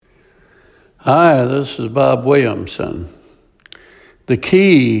Hi, this is Bob Williamson. The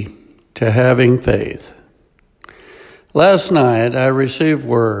key to having faith. Last night, I received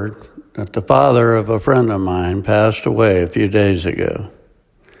word that the father of a friend of mine passed away a few days ago.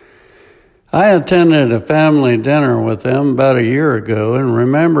 I attended a family dinner with him about a year ago and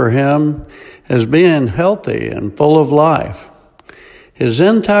remember him as being healthy and full of life. His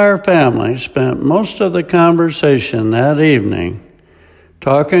entire family spent most of the conversation that evening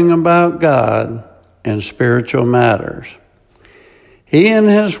talking about God and spiritual matters. He and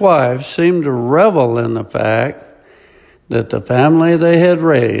his wife seemed to revel in the fact that the family they had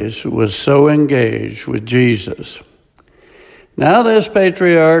raised was so engaged with Jesus. Now this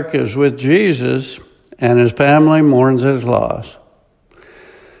patriarch is with Jesus and his family mourns his loss.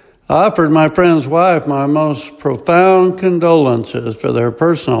 I offered my friend's wife my most profound condolences for their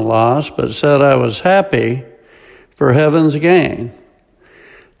personal loss, but said I was happy for heaven's gain.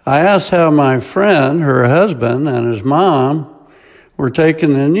 I asked how my friend, her husband, and his mom were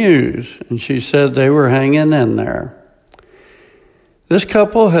taking the news, and she said they were hanging in there. This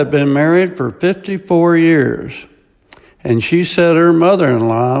couple had been married for 54 years, and she said her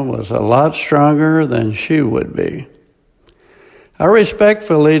mother-in-law was a lot stronger than she would be. I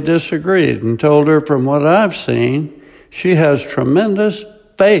respectfully disagreed and told her from what I've seen, she has tremendous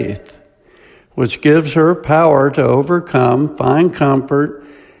faith, which gives her power to overcome, find comfort,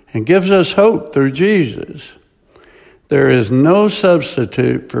 and gives us hope through Jesus. There is no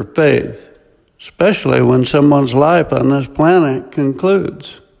substitute for faith, especially when someone's life on this planet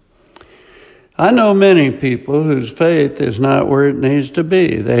concludes. I know many people whose faith is not where it needs to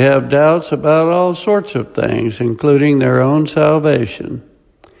be. They have doubts about all sorts of things, including their own salvation.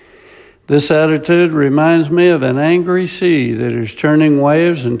 This attitude reminds me of an angry sea that is churning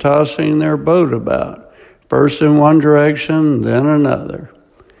waves and tossing their boat about, first in one direction, then another.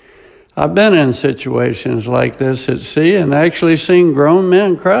 I've been in situations like this at sea and actually seen grown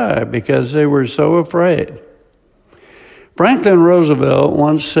men cry because they were so afraid. Franklin Roosevelt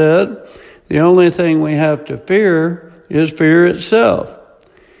once said, "The only thing we have to fear is fear itself."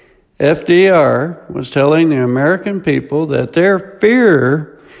 FDR was telling the American people that their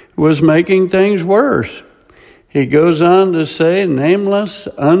fear was making things worse. He goes on to say, nameless,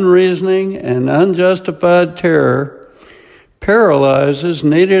 unreasoning, and unjustified terror paralyzes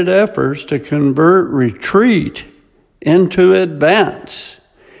needed efforts to convert retreat into advance.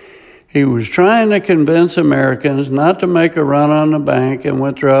 He was trying to convince Americans not to make a run on the bank and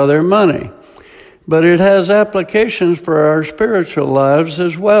withdraw their money. But it has applications for our spiritual lives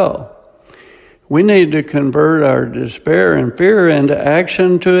as well. We need to convert our despair and fear into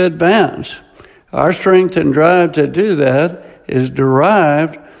action to advance. Our strength and drive to do that is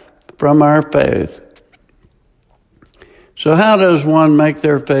derived from our faith. So how does one make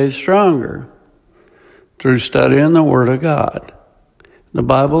their faith stronger? Through studying the Word of God. The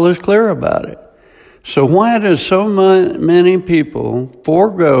Bible is clear about it. So why do so many people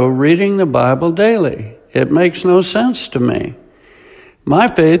forego reading the Bible daily? It makes no sense to me. My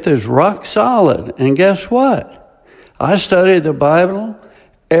faith is rock solid, and guess what? I study the Bible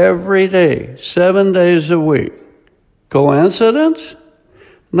every day, 7 days a week. Coincidence?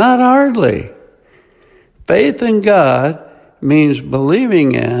 Not hardly. Faith in God means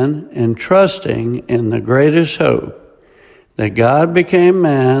believing in and trusting in the greatest hope, that God became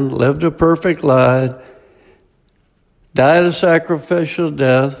man, lived a perfect life, died a sacrificial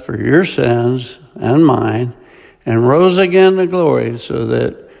death for your sins and mine, and rose again to glory so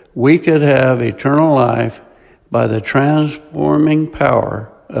that we could have eternal life by the transforming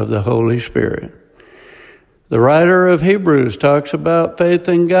power of the Holy Spirit. The writer of Hebrews talks about faith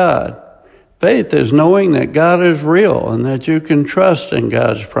in God. Faith is knowing that God is real and that you can trust in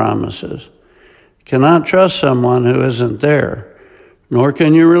God's promises. You cannot trust someone who isn't there, nor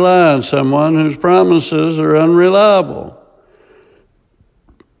can you rely on someone whose promises are unreliable.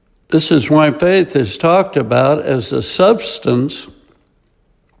 This is why faith is talked about as the substance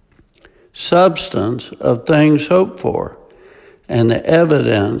of things hoped for and the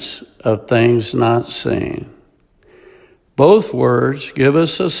evidence of things not seen. Both words give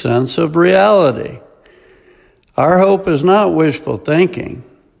us a sense of reality. Our hope is not wishful thinking.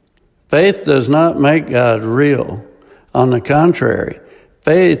 Faith does not make God real. On the contrary,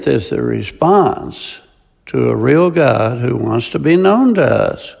 faith is the response to a real God who wants to be known to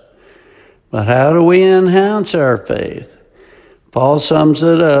us. But how do we enhance our faith? Paul sums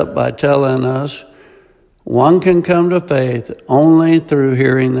it up by telling us one can come to faith only through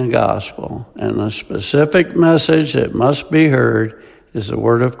hearing the gospel, and the specific message that must be heard is the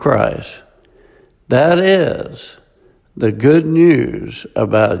word of Christ. That is, the good news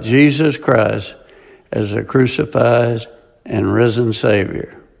about Jesus Christ as a crucified and risen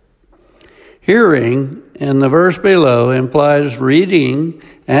Savior. Hearing in the verse below implies reading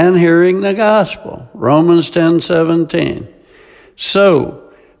and hearing the gospel, Romans 10:17. So,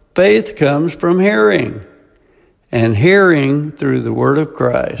 faith comes from hearing, and hearing through the word of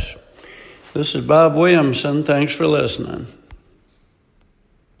Christ. This is Bob Williamson. Thanks for listening.